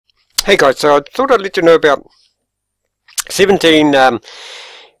Hey guys, so I thought I'd let you know about 17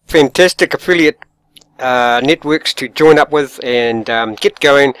 fantastic affiliate networks to join up with and get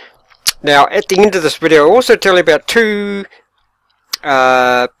going. Now at the end of this video I'll also tell you about two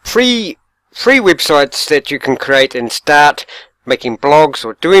free websites that you can create and start making blogs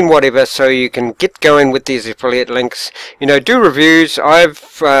or doing whatever, so you can get going with these affiliate links. You know, do reviews.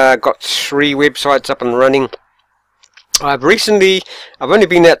 I've got 3 websites up and running. I've only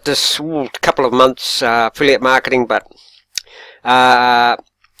been at this couple of months affiliate marketing, but I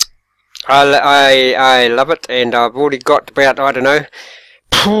love it, and I've already got about, I don't know,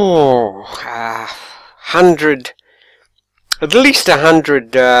 100, at least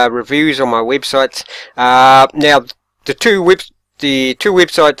 100 reviews on my websites. Now the two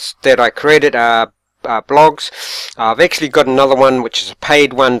websites that I created are blogs. I've actually got another one which is a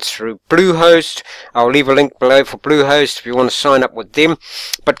paid one through Bluehost. I'll leave a link below for Bluehost if you want to sign up with them.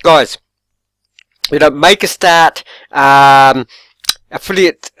 But guys, you know, make a start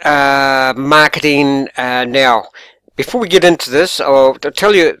affiliate marketing now. Before we get into this, I'll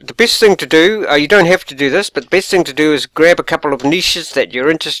tell you the best thing to do. You don't have to do this, but the best thing to do is grab a couple of niches that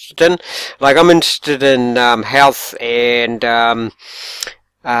you're interested in. Like I'm interested in health, and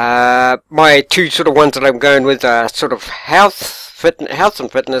my two sort of ones that I'm going with are sort of health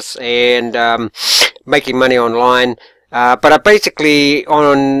and fitness, and making money online. But I basically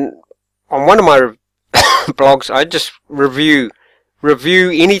on one of my blogs I just review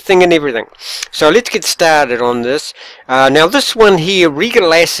anything and everything. So let's get started on this. Now this one here,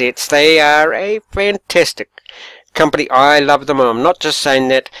 Regal Assets, they are a fantastic company. I love them, and I'm not just saying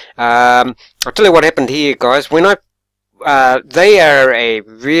that. I'll tell you what happened here, guys. When they are a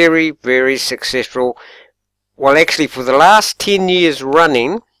very successful, well actually for the last 10 years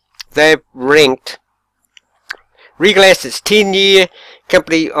running, they've ranked, Regal Assets 10-year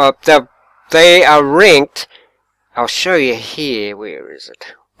company, they are ranked, I'll show you here, where is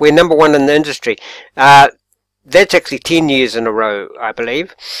it? We're number 1 in the industry. That's actually 10 years in a row, I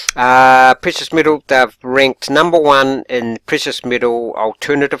believe. Precious metal, they've ranked number 1 in precious metal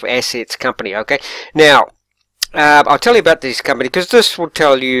alternative assets company. Okay, now I'll tell you about this company because this will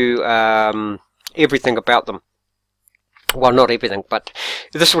tell you everything about them. Well, not everything, but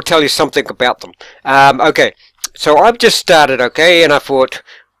this will tell you something about them. Okay, so I've just started, okay, and I thought,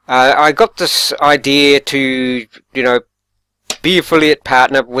 I got this idea to, you know, be affiliate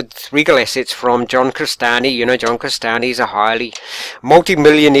partner with Regal Assets from John Crestani. You know, John Crestani is a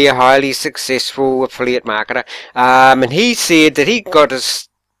multi-millionaire, highly successful affiliate marketer. And he said that he got his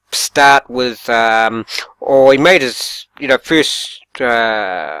start with, or he made his, you know, first,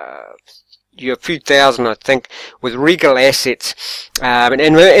 a few thousand, I think, with Regal Assets. And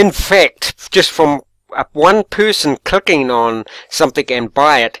in fact, just from one person clicking on something and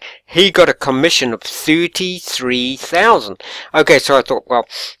buy it, he got a commission of 33,000. Okay, so I thought, well,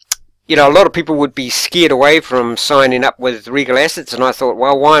 you know, a lot of people would be scared away from signing up with Regal Assets, and I thought,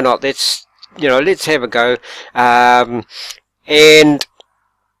 well, why not? Let's have a go. And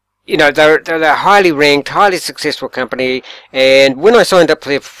you know, they're a highly ranked, highly successful company, and when I signed up for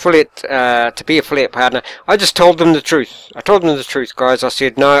the affiliate, to be affiliate partner, I just told them the truth. I told them the truth, guys. I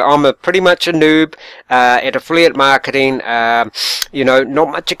said, no, I'm pretty much a noob at affiliate marketing. You know, not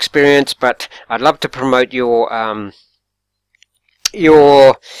much experience, but I'd love to promote your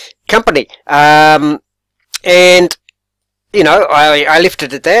company. And you know, I left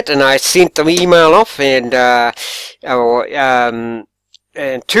it at that, and I sent the email off, and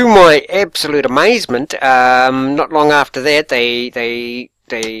and to my absolute amazement, not long after that, they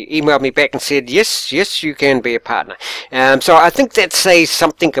emailed me back and said, yes, you can be a partner. So I think that says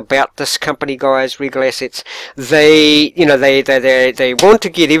something about this company, guys, Regal Assets. They want to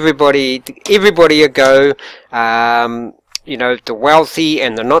get everybody a go. You know, the wealthy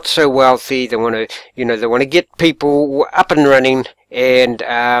and the not so wealthy. They want to get people up and running, and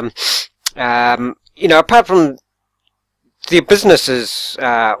you know, apart from their business is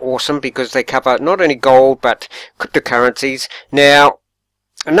awesome because they cover not only gold but cryptocurrencies. Now,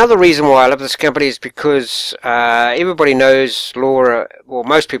 another reason why I love this company is because everybody knows Laura, well,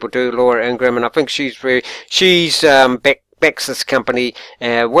 most people do, Laura Ingraham, and I think she's backs this company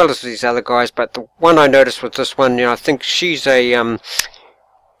well as these other guys. But the one I noticed with this one, you know, I think she's also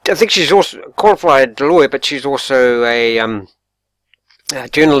a qualified lawyer, but she's also a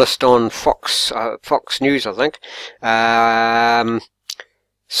journalist on Fox News, I think.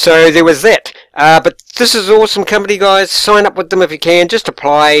 So there was that. But this is an awesome company, guys. Sign up with them if you can. Just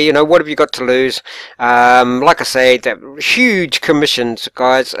apply. You know, what have you got to lose? Like I say, that huge commissions,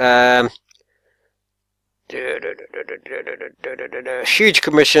 guys. huge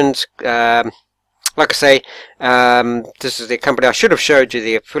commissions. Like I say, this is their company. I should have showed you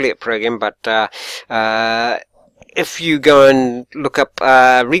the affiliate program, but if you go and look up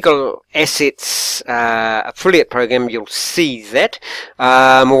Regal Assets affiliate program, you'll see that.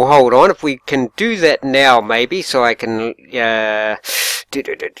 Well, hold on, if we can do that now, maybe, so I can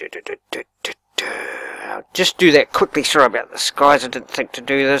I'll just do that quickly. Sorry about this, guys. I didn't think to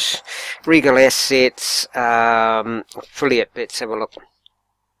do this. Regal Assets affiliate. Let's have a look.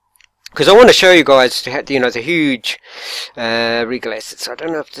 Because I want to show you guys, you know, the huge Regal Assets. I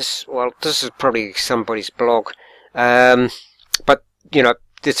don't know if this, well, this is probably somebody's blog. But, you know,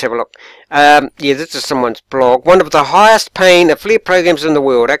 let's have a look. Yeah, this is someone's blog. One of the highest paying affiliate programs in the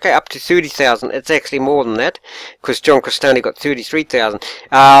world. Okay, up to 30,000. It's actually more than that, because John Crestani got 33,000.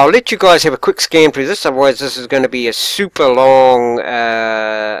 I'll let you guys have a quick scan through this, otherwise this is going to be a super long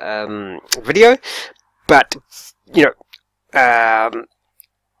video. But, you know,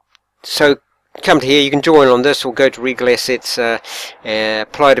 so come to here, you can join on this or go to Regal Assets,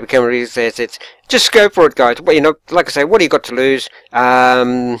 apply to become Regal Assets. Just go for it, guys. Well, you know, like I say, what do you got to lose?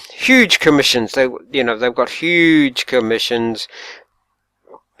 Huge commissions. You know, they've got huge commissions.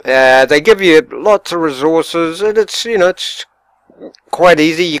 They give you lots of resources, and it's, you know, it's quite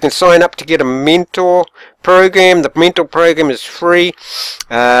easy. You can sign up to get a mentor program. The mentor program is free.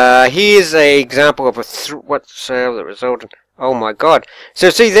 Here's an example of what sale that resulted. Oh my God! So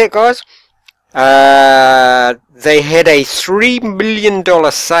see that, guys? They had a $3 million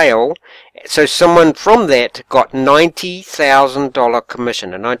sale. So someone from that got $90,000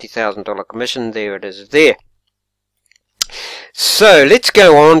 commission. A $90,000 commission. There it is. There. So let's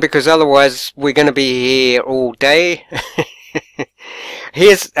go on, because otherwise we're going to be here all day.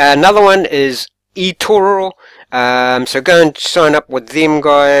 Here's another one. Is eToro. So go and sign up with them,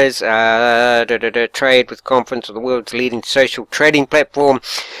 guys. Trade with Confidence, the world's leading social trading platform.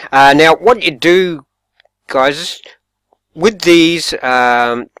 Now, what you do, guys, is with these,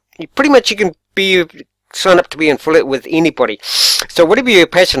 pretty much you can sign up to be affiliate with anybody. So whatever you're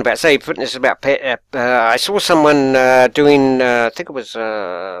passionate about, say fitness is about, I saw someone doing, I think it was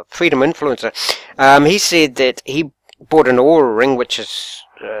Freedom Influencer. He said that he bought an Oura ring, which is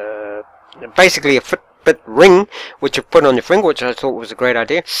basically a Fitbit ring, which you put on your finger, which I thought was a great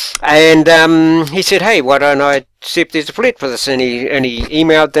idea. And he said, hey, why don't I see if there's a affiliate for this? And he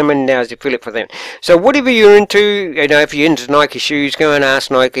emailed them, and now there's a affiliate for them. So whatever you're into, you know, if you're into Nike shoes, go and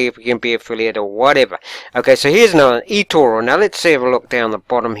ask Nike if you can be affiliate or whatever. Okay, so here's another eToro. Now let's have a look down the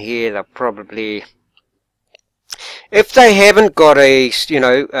bottom here. They'll probably, if they haven't got a, you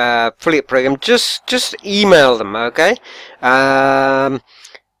know, affiliate program, just email them. Okay,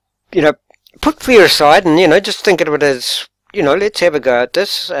 you know, put fear aside, and, you know, just think of it as, you know, let's have a go at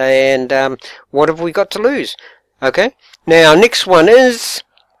this, and what have we got to lose? Okay, now next one is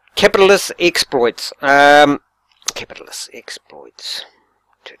capitalist exploits. Capitalist exploits.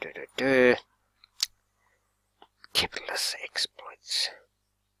 Capitalist exploits.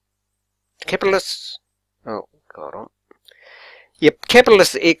 Capitalists. Oh, got on. Yep,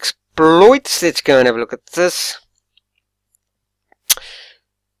 capitalist exploits. Let's go and have a look at this.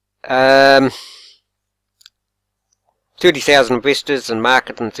 30,000 investors and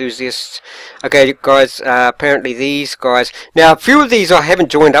market enthusiasts. Okay, guys, apparently these guys, now a few of these I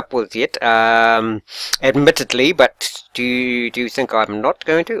haven't joined up with yet, admittedly, but do you think I'm not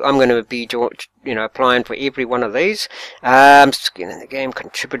going to? I'm going to be, you know, applying for every one of these. Skin in the game,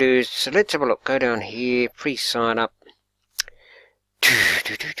 contributors. So let's have a look. Go down here, pre-sign up.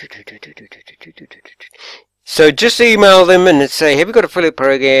 So just email them and say, have you got an affiliate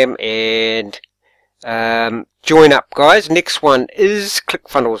program, and join up, guys. Next one is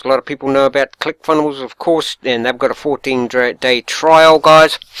ClickFunnels. A lot of people know about ClickFunnels, of course, and they've got a 14-day trial,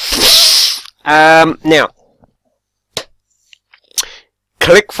 guys. Now,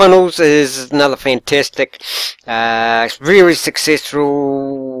 ClickFunnels is another fantastic, very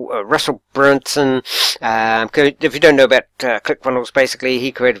successful. Russell Brunson. If you don't know about ClickFunnels, basically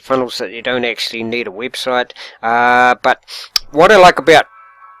he created funnels that you don't actually need a website. But what I like about,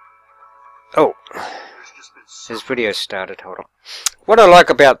 oh, his video started. Hold on. What I like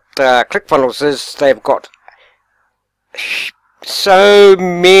about ClickFunnels is they've got so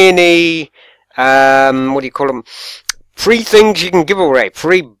many, what do you call them? Free things you can give away,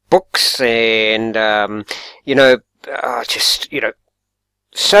 free books, and you know, just, you know,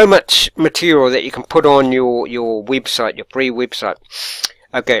 so much material that you can put on your website, your free website.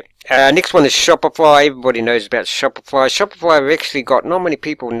 Okay, next one is Shopify. Everybody knows about Shopify. Shopify have actually got, not many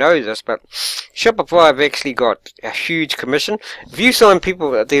people know this, but Shopify have actually got a huge commission. If you sign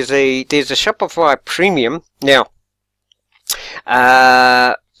people, there's a Shopify Premium. Now,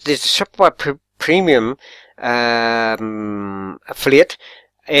 there's a Shopify Premium affiliate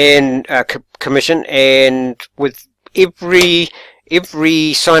and commission, and with every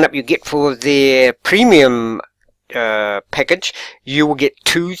sign up you get for their premium package, you will get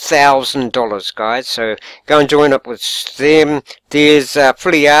 $2,000, guys. So go and join up with them. There's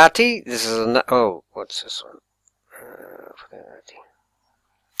Filiati. This is what's this one?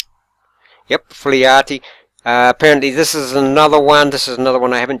 Yep, Filiati. Apparently this is another one.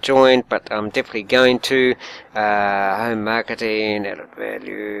 I haven't joined, but I'm definitely going to. Home marketing, added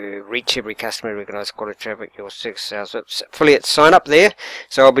value, reach every customer, recognize quality traffic, your 6,000 affiliate sign up there.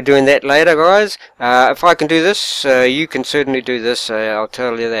 So I'll be doing that later, guys. If I can do this, you can certainly do this. I'll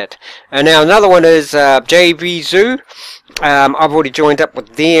tell you that. And now another one is JB Zoo. I've already joined up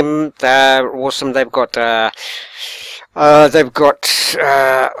with them. They're awesome. They've got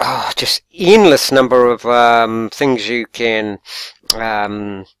just endless number of things you can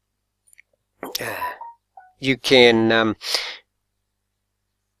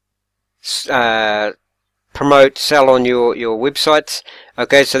promote, sell on your websites.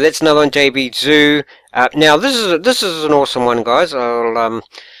 Okay, so that's another one, JB Zoo. Now this is an awesome one, guys. I'll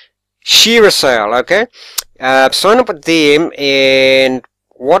ShareASale. Okay, sign up with them, and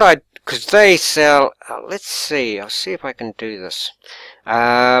because they sell, let's see, I'll see if I can do this.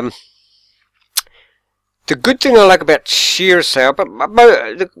 The good thing I like about ShareASale, but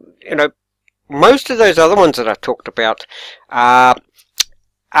most of those other ones that I talked about are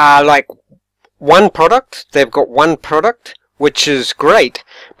like one product. They've got one product, which is great.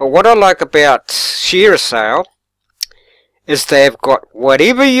 But what I like about ShareASale is they've got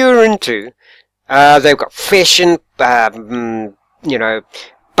whatever you're into. They've got fashion,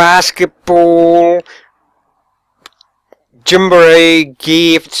 basketball, Gymboree,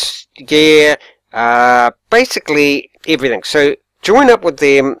 gear, basically everything. So join up with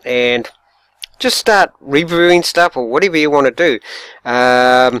them and just start reviewing stuff or whatever you want to do.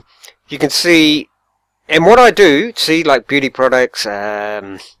 You can see, and what I do, see, like beauty products,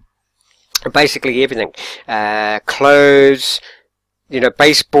 basically everything, clothes,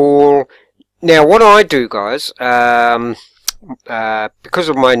 baseball. Now what I do, guys, because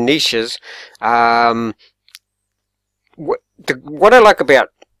of my niches, what I like about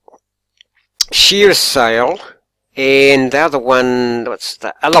ShareASale, and the other one, what's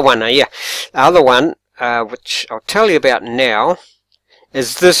the other one? The other one, which I'll tell you about now,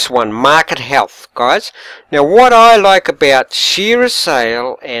 is this one, Market Health, guys. Now what I like about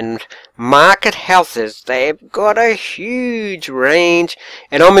ShareASale and Market Health is they've got a huge range,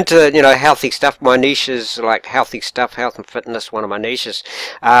 and I'm into healthy stuff. My niche is like healthy stuff, health and fitness, one of my niches.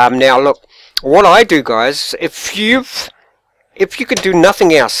 Now look, what I do, guys, if you could do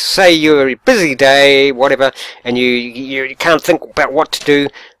nothing else, say you're a busy day, whatever, and you can't think about what to do,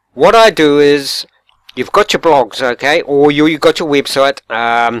 what I do is, you've got your blogs, okay, or you got your website,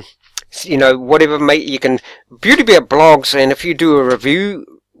 whatever, mate, you can beauty about blogs, and if you do a review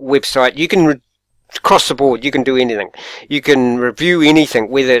website, you can across the board, you can do anything. You can review anything,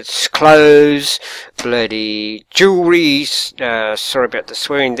 whether it's clothes, bloody jewelry, sorry about the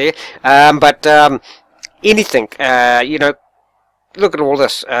swearing there, but anything, look at all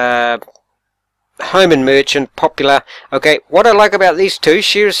this, home and merchant, popular. Okay, what I like about these two,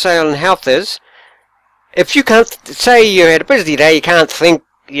 ShareASale and Health, is if you can't, say you had a busy day, you can't think,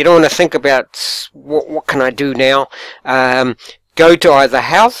 you don't want to think about what can I do now, go to either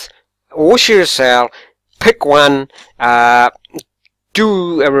Health or ShareASale, pick one,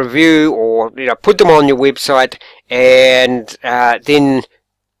 do a review, or put them on your website, and then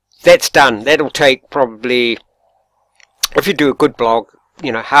that's done. That'll take probably, if you do a good blog,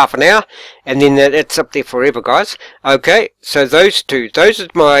 half an hour, and then that's up there forever, guys. Okay, so those are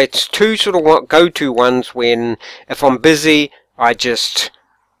my two sort of go-to ones when, if I'm busy,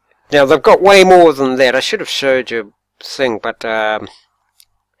 now they've got way more than that. I should have showed you a thing, but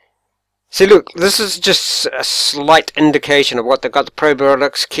see, look, this is just a slight indication of what they've got. The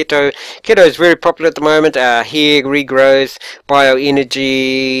probiotics, keto is very popular at the moment. Hair regrowth,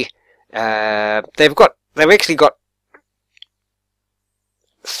 bioenergy. They've actually got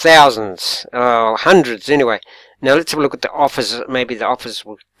thousands, hundreds anyway. Now let's have a look at the offers. Maybe the offers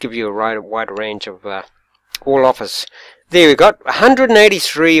will give you a wider range of all offers. There we got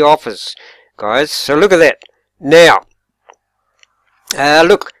 183 offers, guys. So look at that. Now,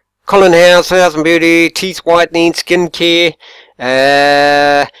 look, Colin House, Health and Beauty, teeth whitening, skin care,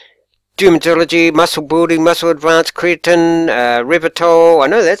 Dermatology, muscle building, muscle advance, creatine, Revitol. I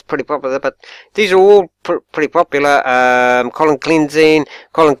know that's pretty popular, but these are all pretty popular. Colon cleansing.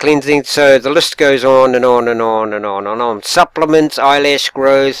 So the list goes on and on and on and on and on. Supplements, eyelash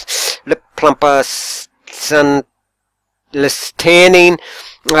growth, lip plumper, sunless tanning.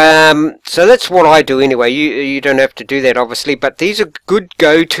 So that's what I do anyway. You don't have to do that, obviously, but these are good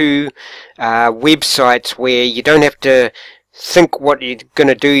go-to websites where you don't have to think what you're going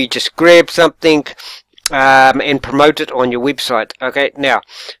to do. You just grab something and promote it on your website. Okay, now,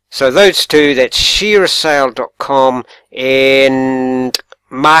 so those two, that's ShareASale.com and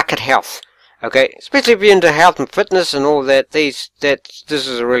Market Health. Okay, especially if you're into health and fitness and all that, this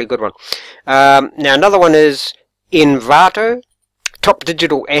is a really good one. Now, another one is Envato, Top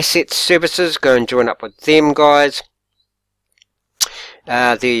Digital Assets Services. Go and join up with them, guys.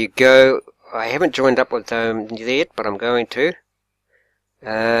 There you go. I haven't joined up with them yet, but I'm going to.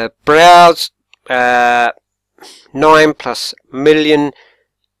 Browse 9+ million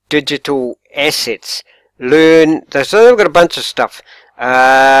digital assets. Learn. So they've got a bunch of stuff.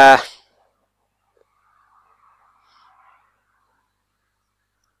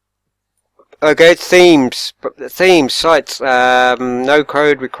 Okay, themes sites. No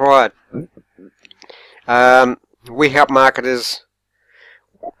code required. We help marketers.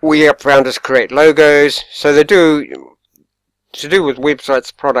 We help founders create logos. So they do to do with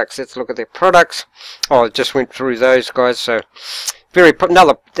websites, products. Let's look at their products. Oh, I just went through those, guys. So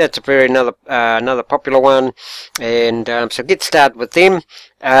another popular one. And so get started with them.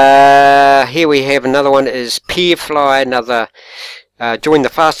 Here we have another one is Peerfly. Another join the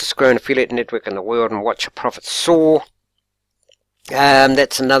fastest growing affiliate network in the world and watch your profits soar.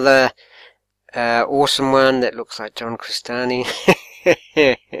 That's another awesome one. That looks like John Crestani.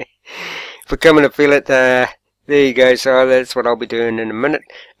 Become an affiliate. There you go. So that's what I'll be doing in a minute.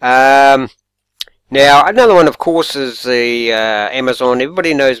 Now, another one, of course, is the Amazon.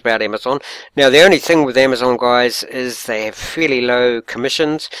 Everybody knows about Amazon. Now, the only thing with Amazon, guys, is they have fairly low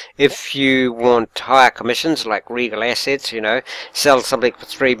commissions. If you want higher commissions, like Regal Assets, sell something for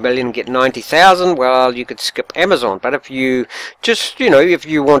 $3 million, get 90,000, well, you could skip Amazon. But if you just, if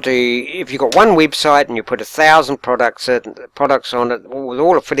you got one website and you put 1,000 products on it, with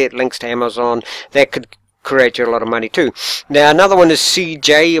all affiliate links to Amazon, that could create you a lot of money too. Now, another one is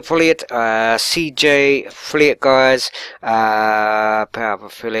CJ Affiliate. CJ Affiliate, guys. Power of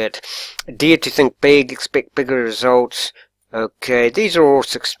Affiliate. Dare to think big, expect bigger results. Okay, these are all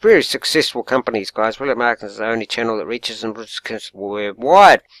very successful companies, guys. Affiliate marketing is the only channel that reaches and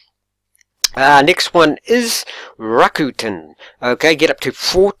worldwide. Next one is Rakuten. Okay, get up to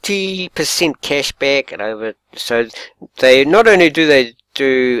 40% cash back and over. So they not only do they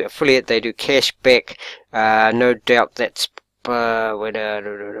do affiliate, they do cash back. No doubt that's stores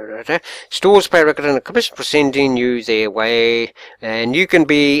pay Rakuten a commission for sending you their way, and you can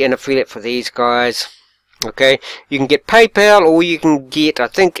be an affiliate for these guys. Okay, you can get PayPal, or you can get, I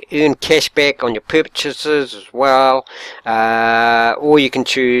think, earn cash back on your purchases as well, or you can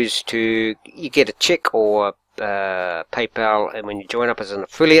choose to get a check or PayPal, and when you join up as an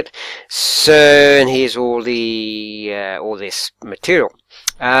affiliate. So, and here's all this material.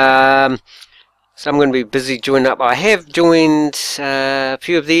 So I'm going to be busy joining up. I have joined a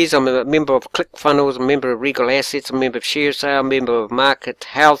few of these. I'm a member of ClickFunnels, I'm a member of Regal Assets, I'm a member of ShareASale, I'm a member of Market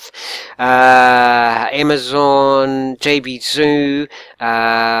Health, Amazon, JBZoo,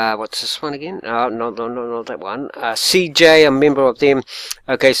 what's this one again? Not that one. CJ, I'm a member of them.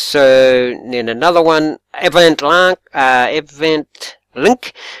 Okay, so then another one, Event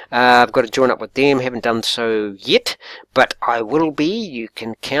Link. I've got to join up with them. Haven't done so yet, but I will be. You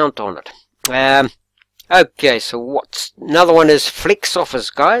can count on it. Okay, so what's another one is Flex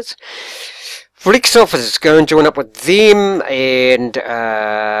Office, guys. Flex Office, go and join up with them. And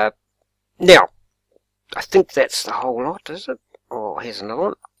now, I think that's the whole lot, is it? Oh, here's another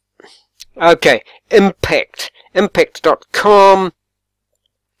one. Okay, Impact.com.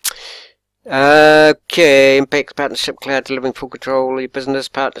 Okay, Impact Partnership Cloud, delivering full control of your business.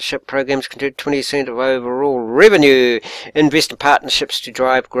 Partnership programs contribute 20% of overall revenue. Invest in partnerships to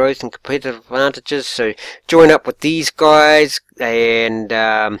drive growth and competitive advantages. So join up with these guys and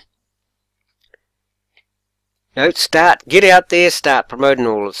get out there, start promoting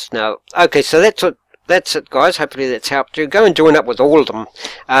all this. Now, okay, so that's it, guys. Hopefully that's helped you. Go and join up with all of them.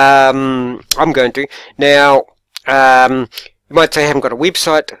 I'm going to now. You might say I haven't got a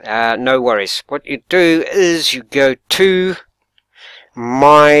website. No worries. What you do is you go to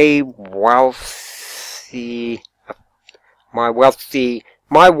My Wealth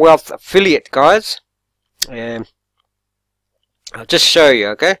Affiliate, guys. I'll just show you,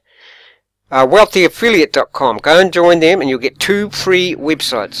 okay? Wealthyaffiliate.com. Go and join them and you'll get 2 free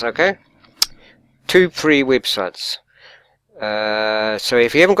websites, okay? 2 free websites. So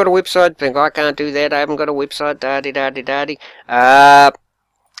if you haven't got a website, think I can't do that, I haven't got a website, da-di-da-di-da-di.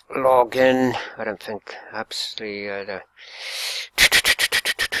 Log in. I don't think, absolutely,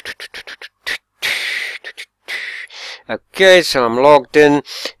 okay, so I'm logged in.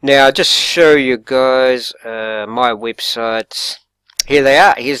 Now, I'll just show you guys my websites. Here they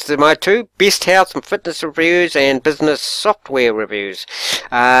are. Here's my 2 best health and fitness reviews and business software reviews.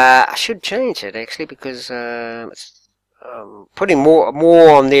 I should change it actually because it's putting more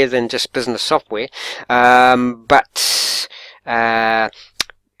on there than just business software. But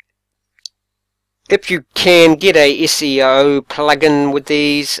if you can get a SEO plugin with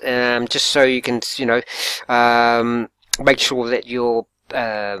these, just so you can, make sure that your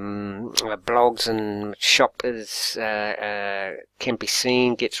blogs and shop can be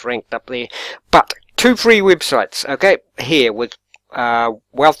seen, gets ranked up there. But 2 free websites, okay, here with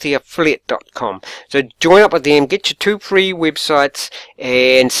wealthyaffiliate.com. So join up with them, get your 2 free websites,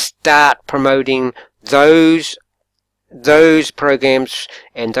 and start promoting those programs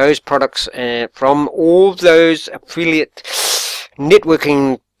and those products from all those affiliate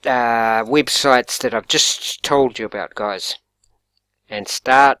networking websites that I've just told you about, guys. And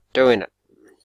start doing it.